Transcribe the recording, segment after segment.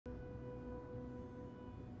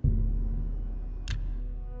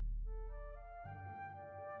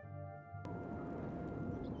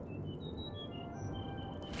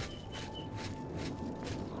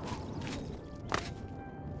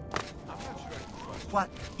What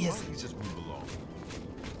is Why don't we it? just move along?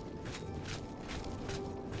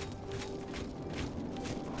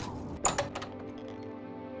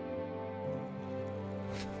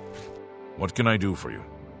 What can I do for you?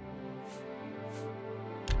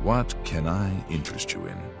 What can I interest you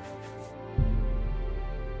in?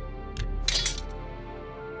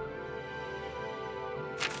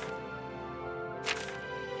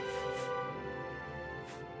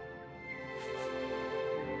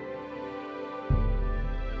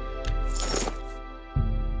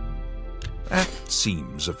 That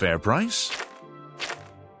seems a fair price.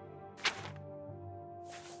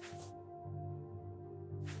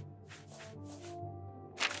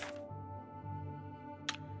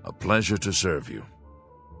 A pleasure to serve you.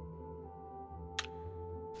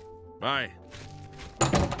 Bye.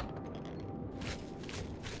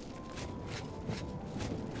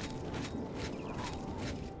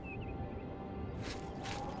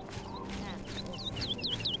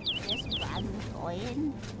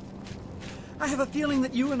 I have a feeling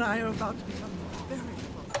that you and I are about to become very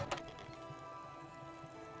close.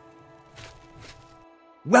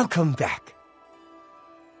 Welcome back.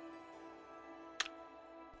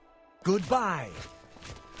 Goodbye.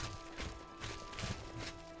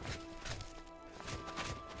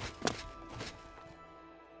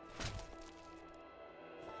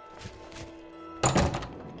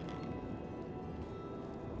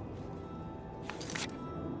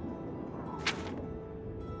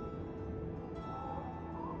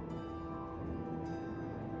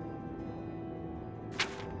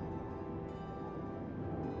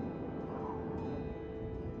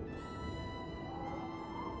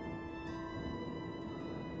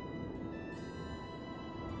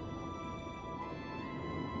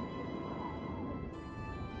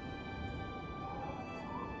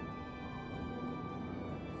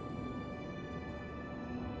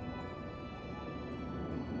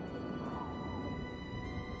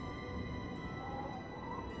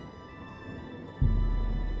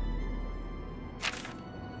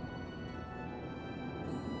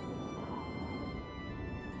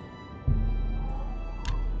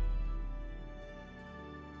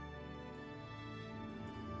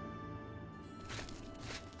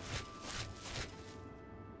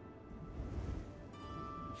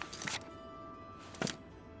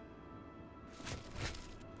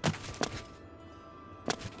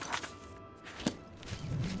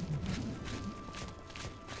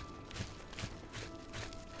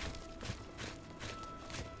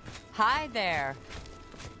 Hi there.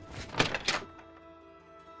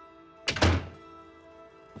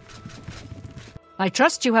 I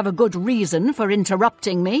trust you have a good reason for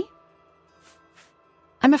interrupting me.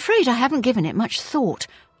 I'm afraid I haven't given it much thought.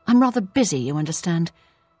 I'm rather busy, you understand.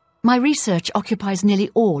 My research occupies nearly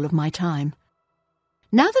all of my time.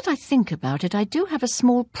 Now that I think about it, I do have a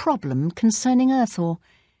small problem concerning Earthor.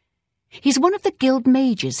 He's one of the guild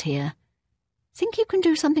mages here. Think you can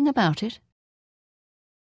do something about it?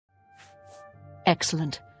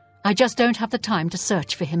 Excellent. I just don't have the time to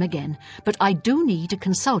search for him again, but I do need to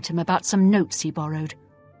consult him about some notes he borrowed.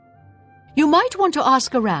 You might want to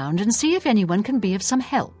ask around and see if anyone can be of some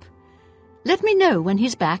help. Let me know when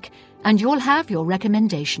he's back, and you'll have your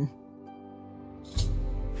recommendation.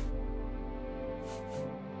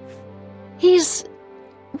 He's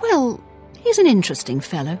an interesting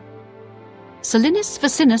fellow. Salinis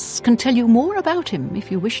Vacinus can tell you more about him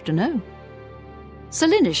if you wish to know.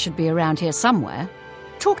 Salinis should be around here somewhere.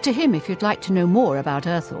 Talk to him if you'd like to know more about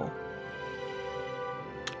Earthor.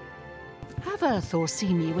 Have Earthor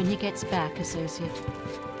see me when he gets back, Associate.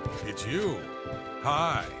 It's you.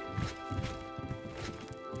 Hi.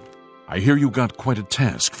 I hear you got quite a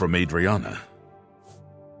task from Adriana.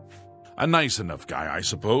 A nice enough guy, I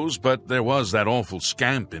suppose, but there was that awful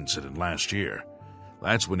scamp incident last year.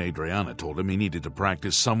 That's when Adriana told him he needed to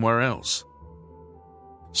practice somewhere else.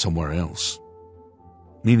 Somewhere else.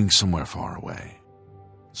 Meaning somewhere far away.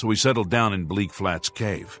 So he settled down in Bleak Flats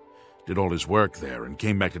Cave, did all his work there, and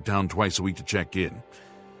came back to town twice a week to check in.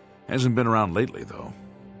 Hasn't been around lately, though.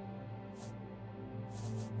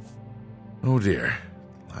 Oh dear,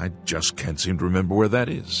 I just can't seem to remember where that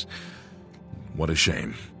is. What a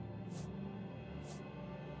shame.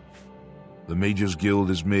 The Mages Guild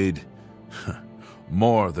has made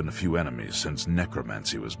more than a few enemies since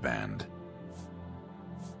necromancy was banned.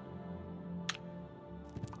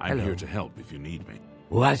 I'm Hello. here to help if you need me.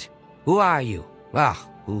 What? Who are you?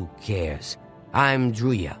 Who cares? I'm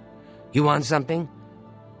Druya. You want something?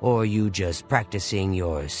 Or are you just practicing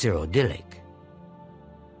your Cyrodiilic?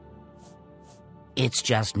 It's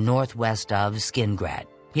just northwest of Skingrad.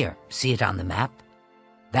 Here, see it on the map?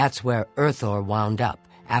 That's where Earthor wound up,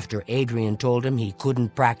 after Adrian told him he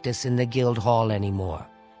couldn't practice in the guild hall anymore.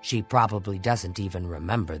 She probably doesn't even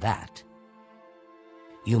remember that.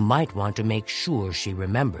 You might want to make sure she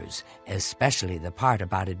remembers, especially the part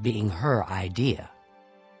about it being her idea.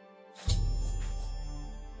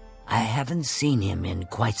 I haven't seen him in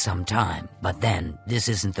quite some time, but then, this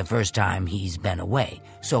isn't the first time he's been away,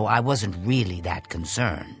 so I wasn't really that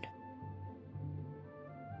concerned.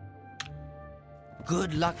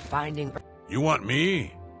 Good luck finding... You want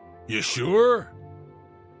me? You sure?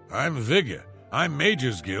 I'm Vigga. I'm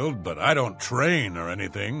Mage's Guild, but I don't train or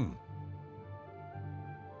anything.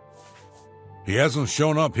 He hasn't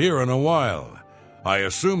shown up here in a while. I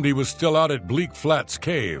assumed he was still out at Bleak Flats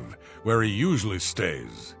Cave, where he usually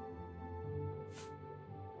stays.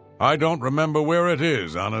 I don't remember where it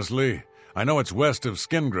is, honestly. I know it's west of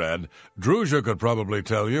Skingrad. Druzia could probably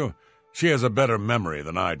tell you. She has a better memory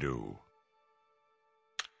than I do.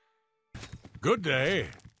 Good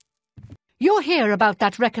day. You're here about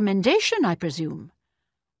that recommendation, I presume.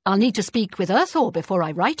 I'll need to speak with Earthor before I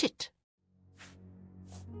write it.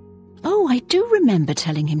 Oh, I do remember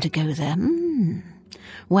telling him to go there.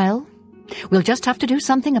 Well, we'll just have to do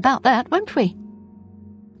something about that, won't we?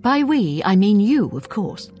 By we, I mean you, of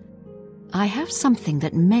course. I have something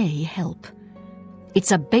that may help.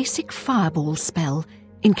 It's a basic fireball spell,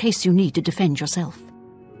 in case you need to defend yourself.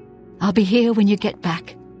 I'll be here when you get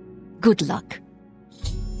back. Good luck.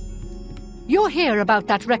 You're here about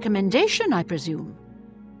that recommendation, I presume.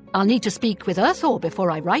 I'll need to speak with Earthor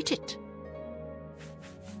before I write it.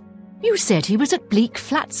 You said he was at Bleak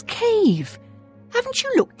Flats Cave. Haven't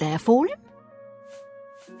you looked there for him?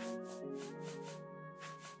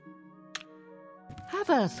 Have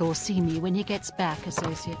Earthor see me when he gets back,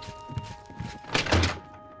 Associate.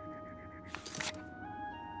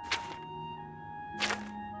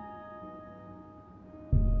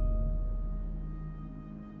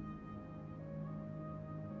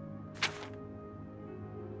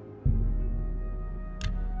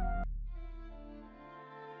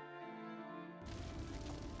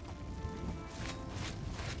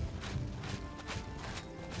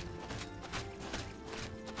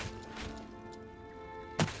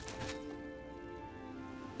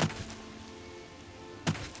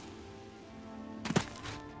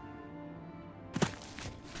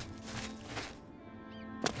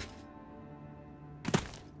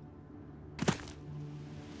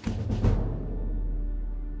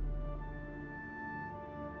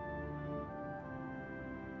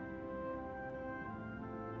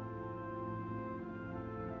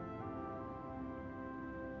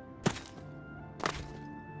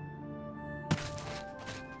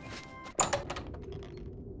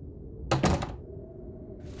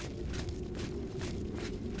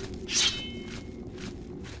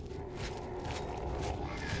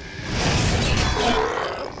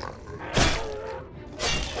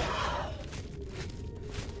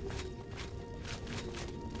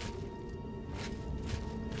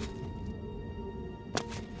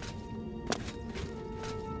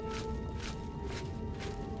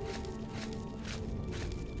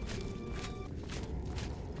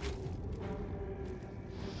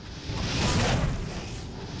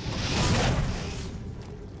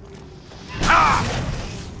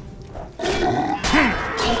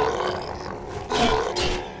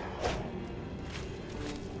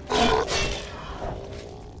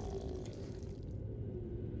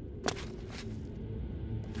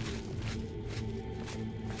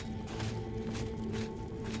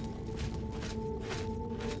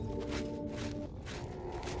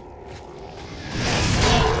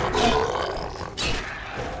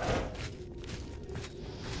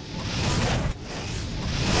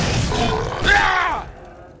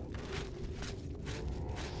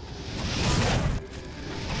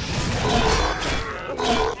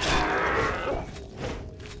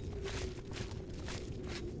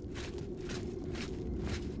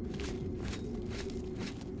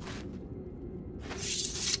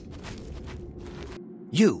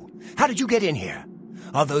 You, how did you get in here?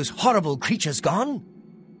 Are those horrible creatures gone?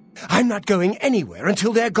 I'm not going anywhere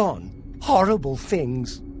until they're gone. Horrible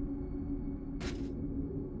things.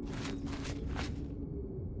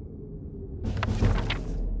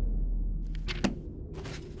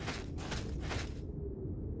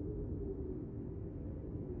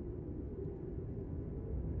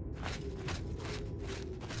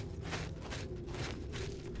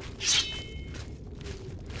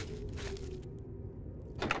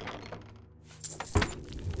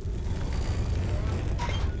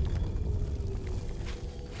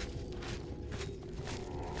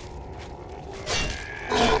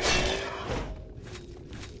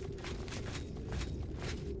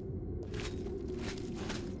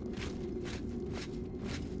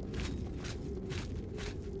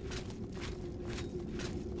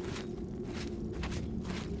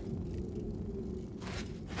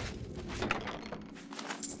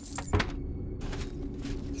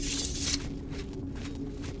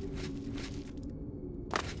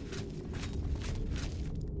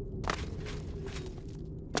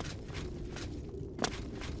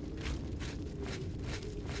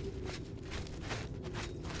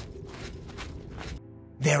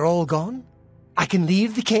 They're all gone? I can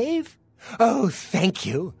leave the cave? Oh, thank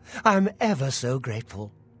you. I'm ever so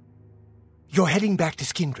grateful. You're heading back to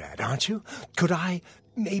Skingrad, aren't you? Could I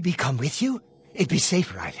maybe come with you? It'd be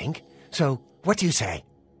safer, I think. So, what do you say?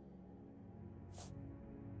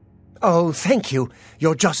 Oh, thank you.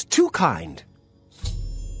 You're just too kind.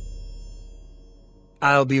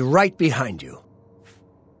 I'll be right behind you.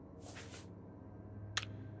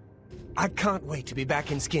 I can't wait to be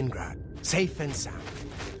back in Skingrad, safe and sound.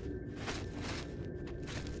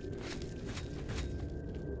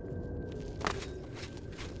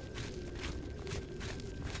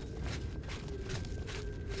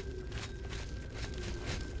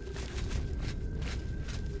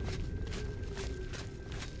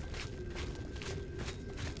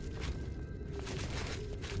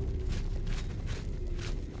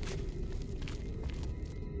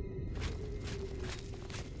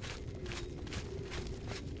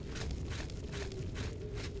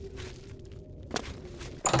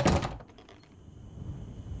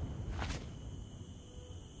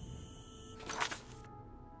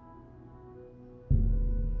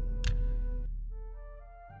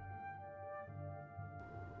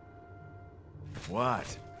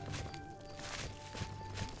 What?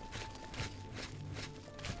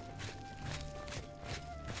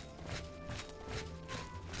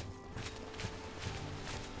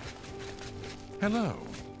 Hello.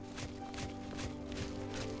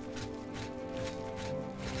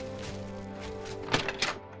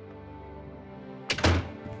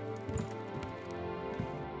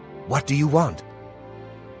 What do you want?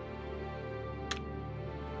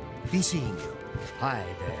 Be seeing you. Hi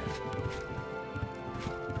there.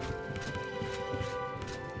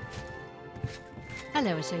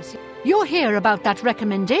 Hello, Associate. You're here about that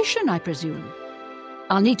recommendation, I presume.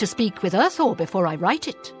 I'll need to speak with Earthor before I write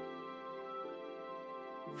it.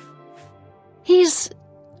 He's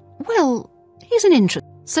an interest.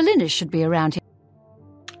 Salinas should be around here.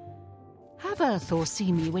 Have Earthor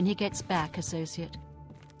see me when he gets back, Associate.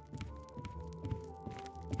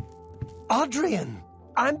 Adrian,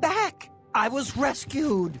 I'm back. I was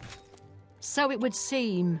rescued. So it would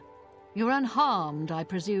seem. You're unharmed, I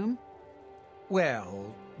presume.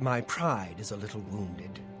 Well, my pride is a little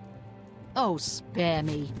wounded. Oh, spare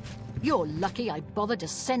me. You're lucky I bothered to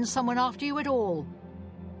send someone after you at all.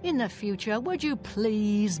 In the future, would you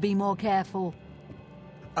please be more careful?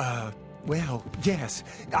 Well, yes.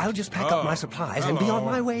 I'll just pack up my supplies and be on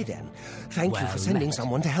my way then. Thank you for sending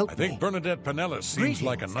someone to help I me. think Bernadette Pinellas seems Greetings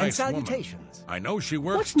like a nice and woman. salutations. I know she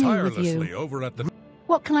works What's new with tirelessly you? over at the...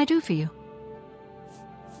 What can I do for you?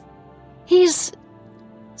 He's...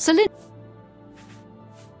 Salinas.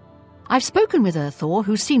 I've spoken with Earthor,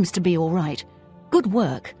 who seems to be all right. Good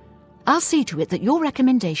work. I'll see to it that your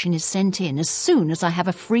recommendation is sent in as soon as I have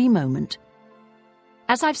a free moment.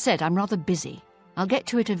 As I've said, I'm rather busy. I'll get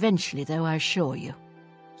to it eventually, though, I assure you.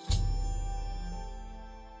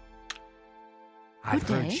 I've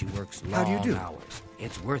Good heard day. she works How do you long do? hours.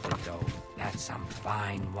 It's worth it, though. That's some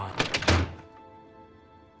fine wine.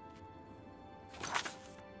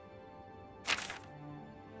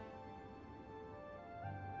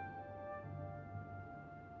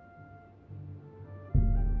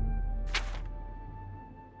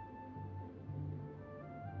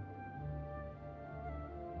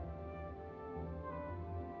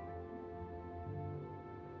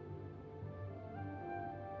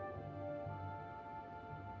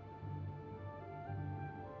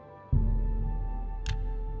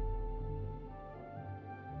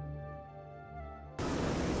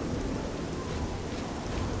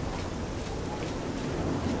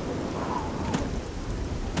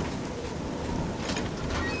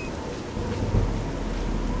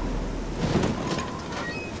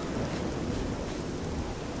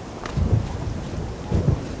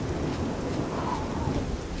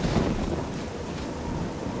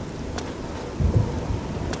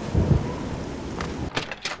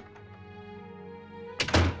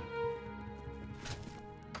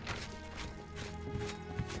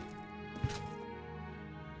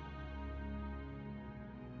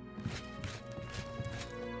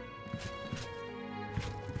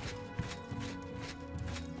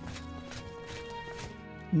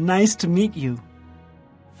 Nice to meet you.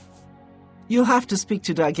 You'll have to speak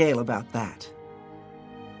to Dargale about that.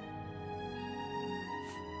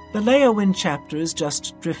 The Leowin chapter is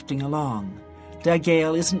just drifting along.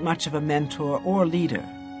 Dargale isn't much of a mentor or leader.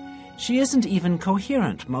 She isn't even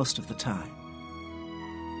coherent most of the time.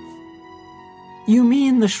 You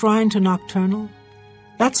mean the Shrine to Nocturnal?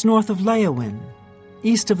 That's north of Leowin,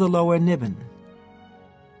 east of the Lower Nibbin.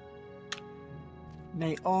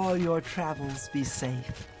 May all your travels be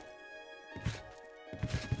safe.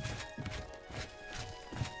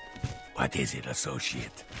 What is it,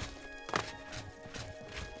 associate?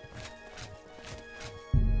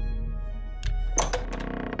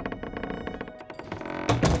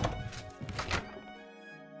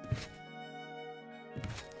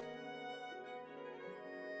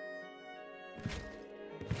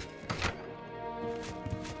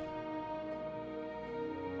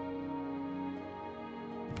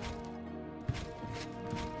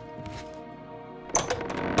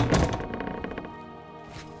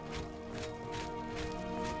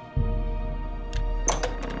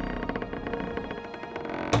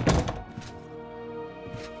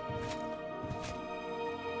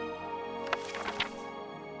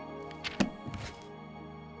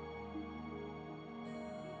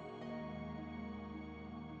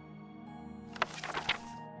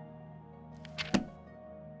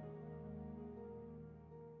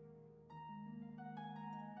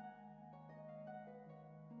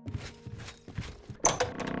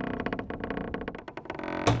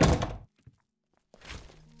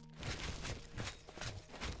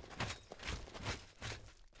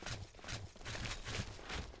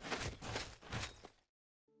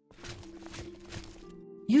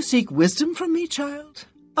 You seek wisdom from me, child?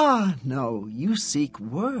 Ah, no, you seek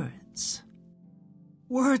words.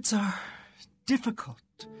 Words are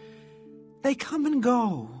difficult. They come and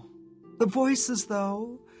go. The voices,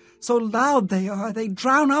 though, so loud they are, they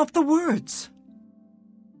drown out the words.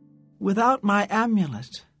 Without my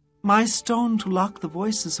amulet, my stone to lock the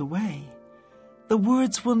voices away, the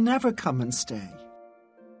words will never come and stay.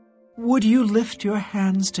 Would you lift your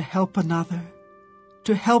hands to help another,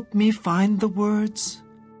 to help me find the words?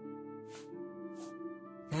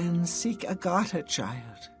 Then seek Agata,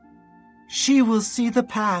 child. She will see the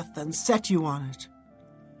path and set you on it.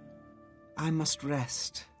 I must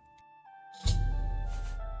rest.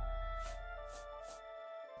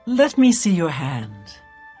 Let me see your hand.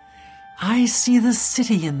 I see the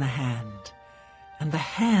city in the hand, and the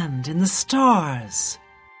hand in the stars.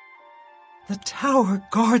 The tower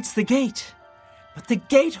guards the gate, but the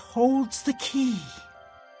gate holds the key.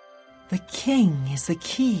 The king is the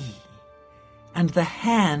key, and the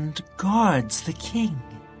hand guards the king.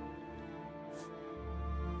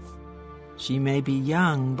 She may be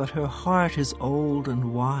young, but her heart is old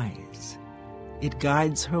and wise. It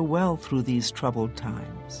guides her well through these troubled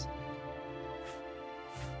times.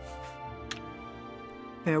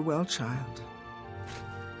 Farewell, child.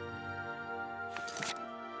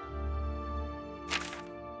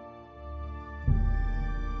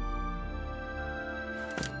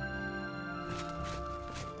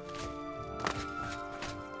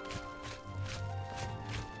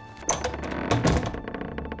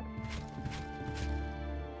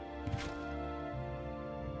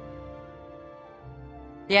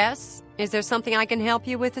 Yes? Is there something I can help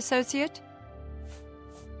you with, associate?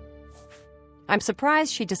 I'm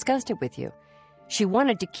surprised she discussed it with you. She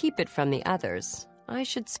wanted to keep it from the others. I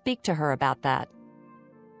should speak to her about that.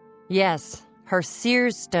 Yes, her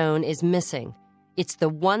Seer's Stone is missing. It's the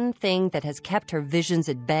one thing that has kept her visions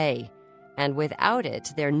at bay, and without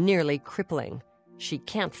it, they're nearly crippling. She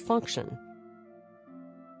can't function.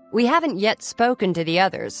 We haven't yet spoken to the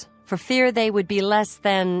others, for fear they would be less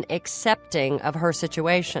than accepting of her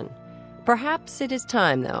situation. Perhaps it is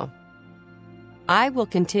time, though. I will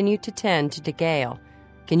continue to tend to DeGale.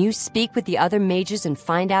 Can you speak with the other mages and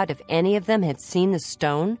find out if any of them have seen the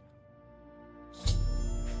stone?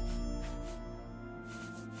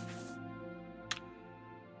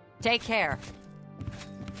 Take care.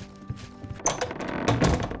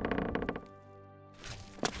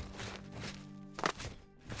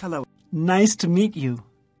 Hello. Nice to meet you.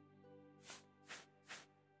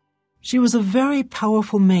 She was a very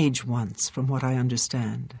powerful mage once, from what I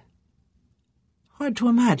understand. Hard to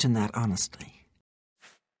imagine that, honestly.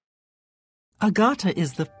 Agata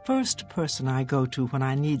is the first person I go to when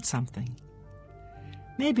I need something.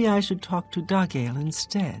 Maybe I should talk to DeGale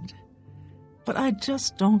instead, but I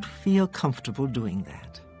just don't feel comfortable doing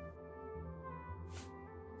that.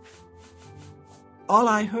 All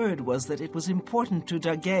I heard was that it was important to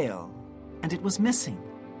DeGale, and it was missing.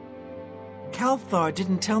 Calthar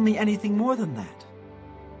didn't tell me anything more than that.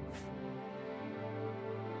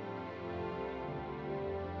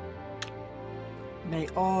 May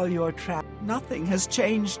all your Nothing has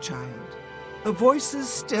changed, child. The voices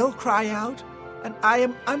still cry out, and I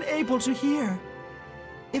am unable to hear.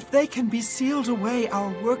 If they can be sealed away,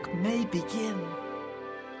 our work may begin.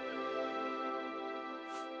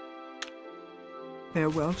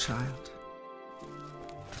 Farewell, child.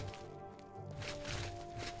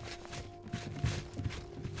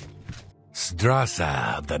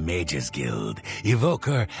 Yggdrasil of the Mages Guild,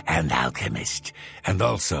 evoker and alchemist, and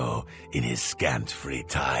also, in his scant free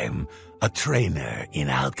time, a trainer in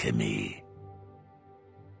alchemy.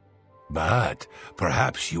 But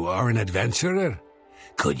perhaps you are an adventurer?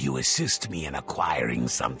 Could you assist me in acquiring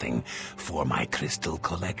something for my crystal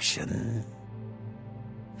collection?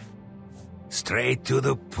 Straight to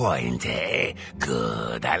the point, eh?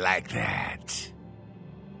 Good, I like that.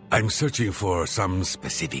 I'm searching for some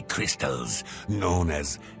specific crystals known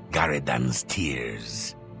as Garadan's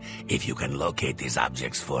Tears. If you can locate these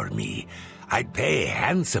objects for me, I'd pay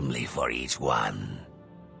handsomely for each one.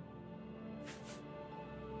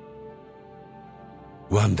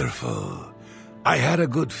 Wonderful. I had a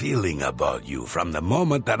good feeling about you from the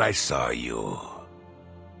moment that I saw you.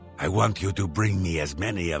 I want you to bring me as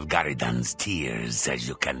many of Garadan's Tears as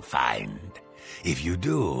you can find. If you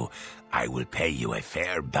do, I will pay you a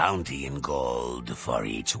fair bounty in gold for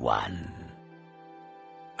each one.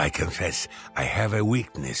 I confess I have a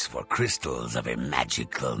weakness for crystals of a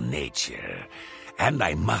magical nature, and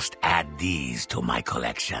I must add these to my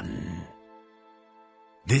collection.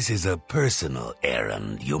 This is a personal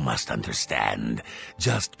errand, you must understand,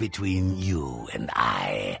 just between you and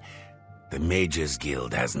I. The Mages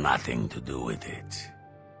Guild has nothing to do with it.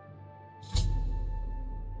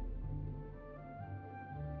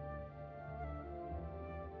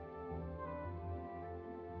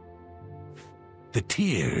 The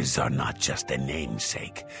tears are not just a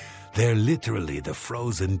namesake. They're literally the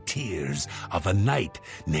frozen tears of a knight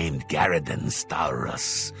named Garadan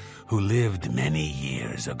Staurus, who lived many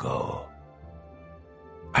years ago.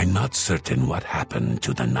 I'm not certain what happened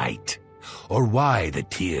to the knight, or why the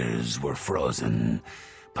tears were frozen,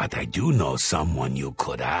 but I do know someone you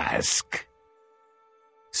could ask.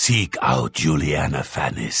 Seek out Juliana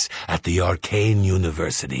Fannis at the Arcane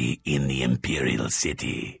University in the Imperial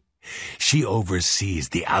City. She oversees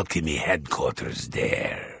the alchemy headquarters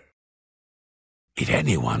there. If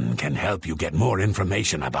anyone can help you get more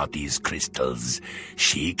information about these crystals,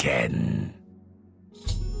 she can.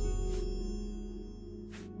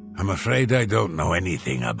 I'm afraid I don't know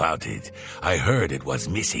anything about it. I heard it was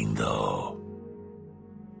missing, though.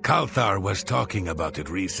 Kalthar was talking about it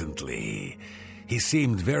recently. He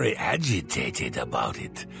seemed very agitated about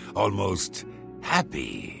it, almost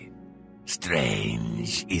happy.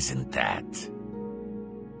 Strange, isn't that?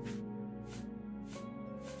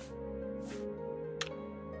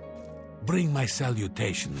 Bring my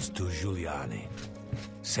salutations to Giuliani.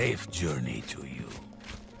 Safe journey to you.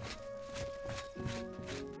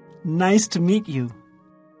 Nice to meet you.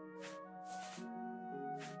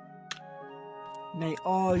 May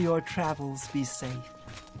all your travels be safe.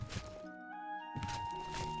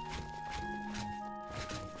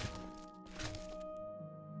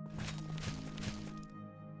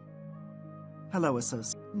 Hello,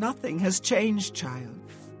 associate. Nothing has changed, child.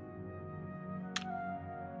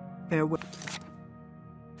 Farewell.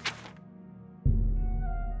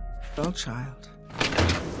 Well, child.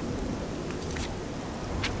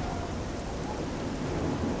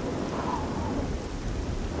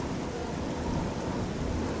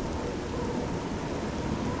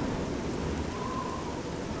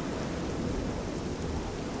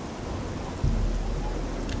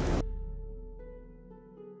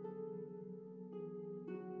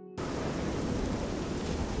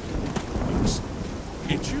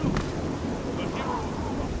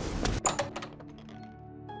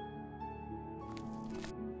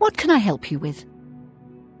 What can I help you with?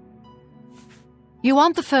 You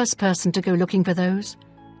aren't the first person to go looking for those.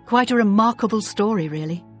 Quite a remarkable story,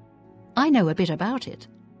 really. I know a bit about it.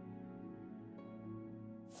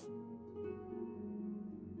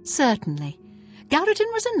 Certainly.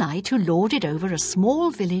 Garadan was a knight who lorded over a small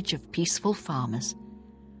village of peaceful farmers.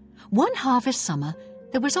 One harvest summer,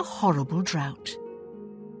 there was a horrible drought.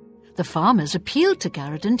 The farmers appealed to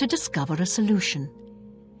Garadan to discover a solution.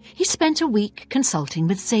 He spent a week consulting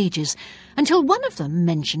with sages until one of them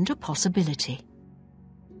mentioned a possibility.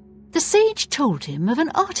 The sage told him of an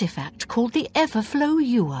artifact called the Everflow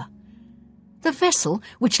Ewer. The vessel,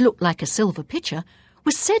 which looked like a silver pitcher,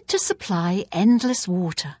 was said to supply endless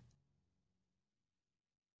water.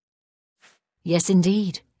 Yes,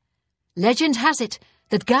 indeed. Legend has it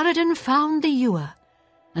that Garadan found the ewer,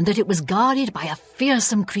 and that it was guarded by a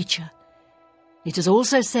fearsome creature. It is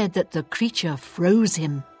also said that the creature froze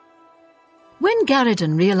him. When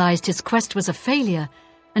Garadan realized his quest was a failure,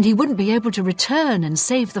 and he wouldn't be able to return and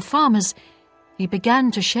save the farmers, he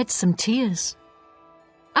began to shed some tears.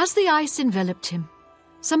 As the ice enveloped him,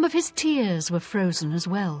 some of his tears were frozen as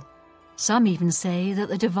well. Some even say that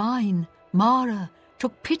the divine, Mara,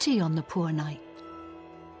 took pity on the poor knight.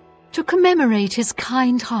 To commemorate his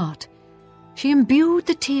kind heart, she imbued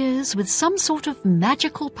the tears with some sort of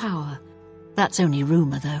magical power. That's only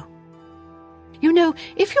rumour, though. You know,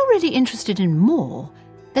 if you're really interested in more,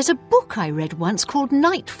 there's a book I read once called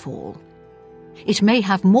Nightfall. It may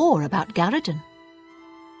have more about Garridan.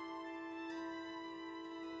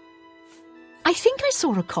 I think I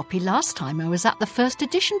saw a copy last time I was at the first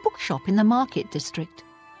edition bookshop in the Market District.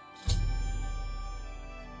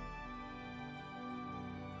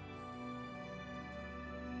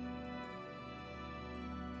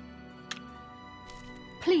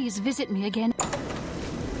 Please visit me again.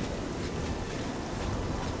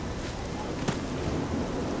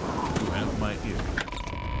 You have my ear.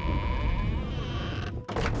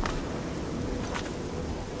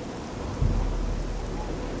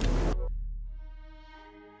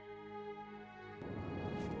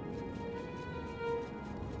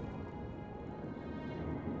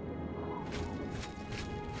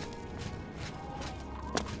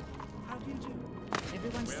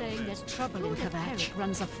 Everyone's saying there's trouble in Kvatch.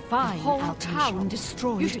 Runs a fine whole town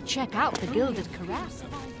destroyed. You should check out the Gilded Caress.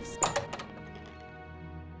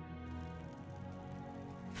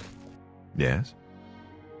 Yes?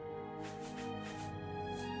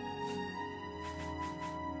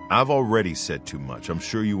 I've already said too much. I'm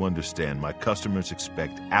sure you understand. My customers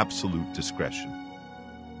expect absolute discretion.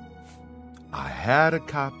 I had a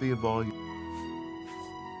copy of all you...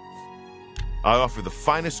 I offer the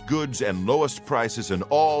finest goods and lowest prices in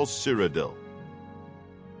all Cyrodiil.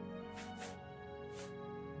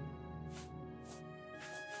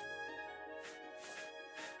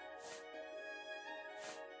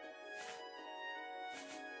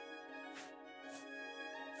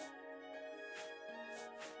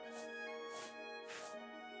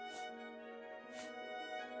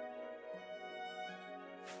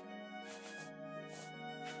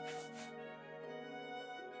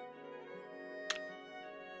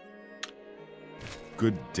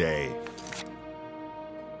 Good day.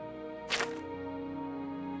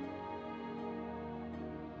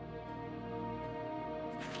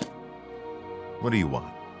 What do you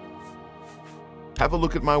want? Have a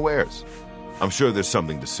look at my wares. I'm sure there's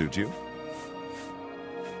something to suit you.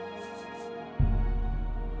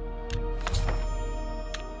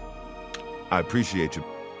 I appreciate you.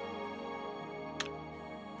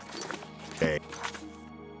 Hey.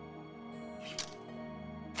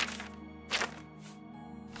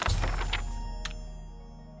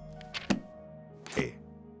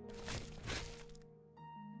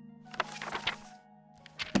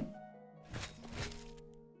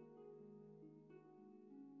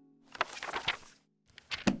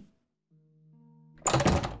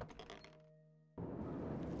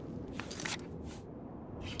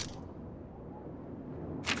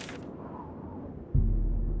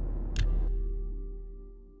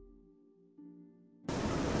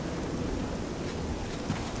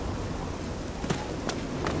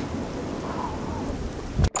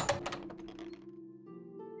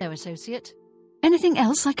 Hello, associate. Anything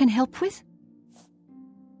else I can help with?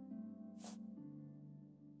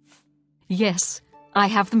 Yes, I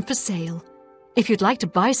have them for sale. If you'd like to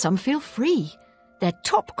buy some, feel free. They're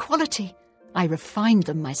top quality. I refined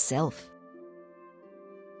them myself.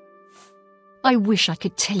 I wish I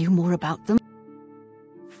could tell you more about them.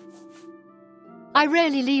 I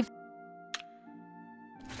rarely leave.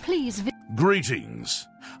 Please. Greetings.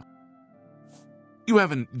 You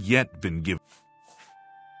haven't yet been given.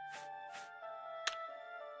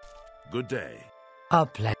 Good day. A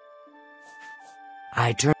pleasure.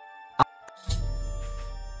 I turn.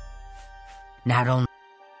 Not only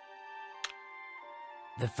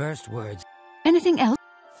the first words. Anything else?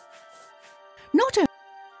 Not a.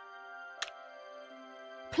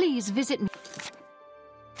 Please visit me.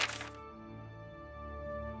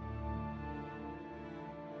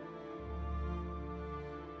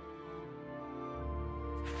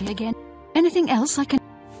 Again. Anything else I can.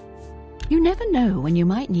 You never know when you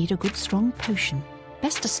might need a good strong potion.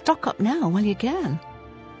 Best to stock up now while you can.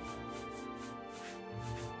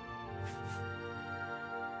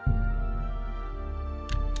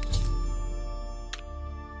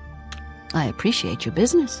 I appreciate your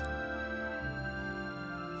business.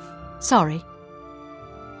 Sorry.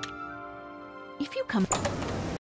 If you come...